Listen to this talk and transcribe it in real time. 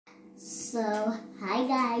So, hi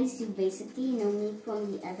guys, you basically know me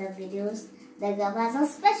from the other videos, the Gavaza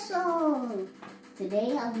Special.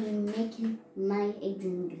 Today I'll be making my eggs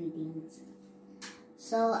ingredients.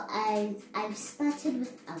 So I've started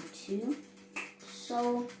without you.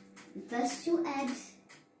 So first you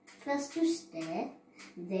stir,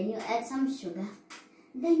 then you add some sugar,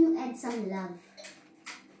 then you add some love.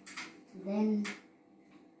 Then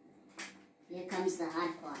here comes the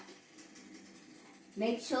hard part.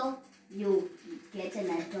 Make sure you get an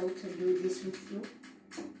adult to do this with you.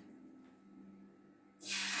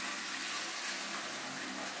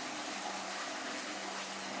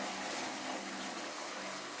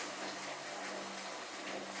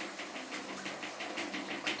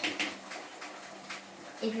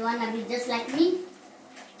 If you want to be just like me,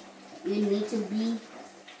 you need to be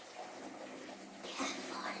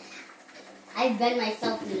careful. I've burned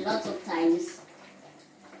myself lots of times.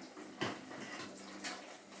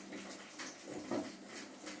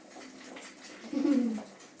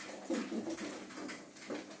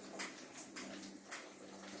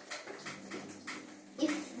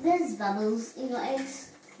 If there's bubbles in your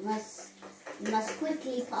eggs, you must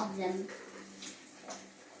quickly pop them,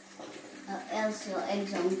 or else your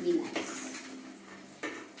eggs won't be nice.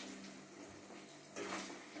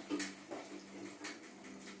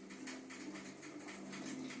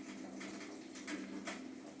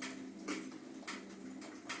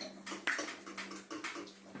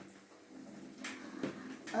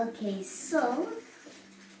 Okay, so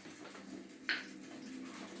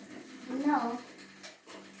now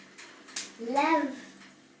love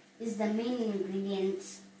is the main ingredient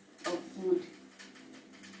of food.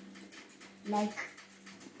 Like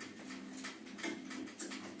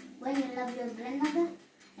when you love your grandmother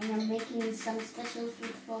and you're making some special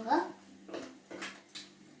food for her,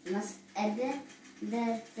 you must add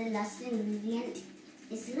the last ingredient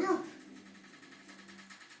is love.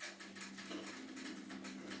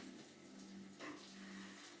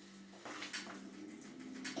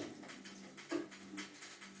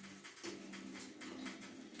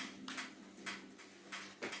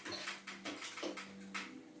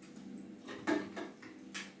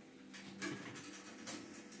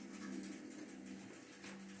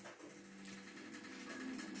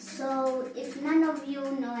 So, if none of you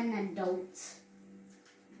know an adult,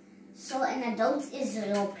 so an adult is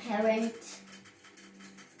your parent,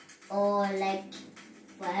 or like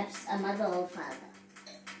perhaps a mother or father.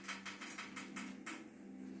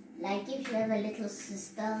 Like if you have a little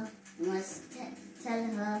sister, you must tell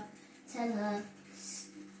her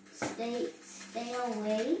stay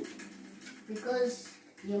away because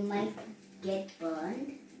you might get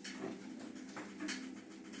burned.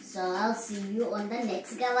 So I'll see you on the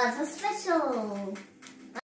next Gavaza Special.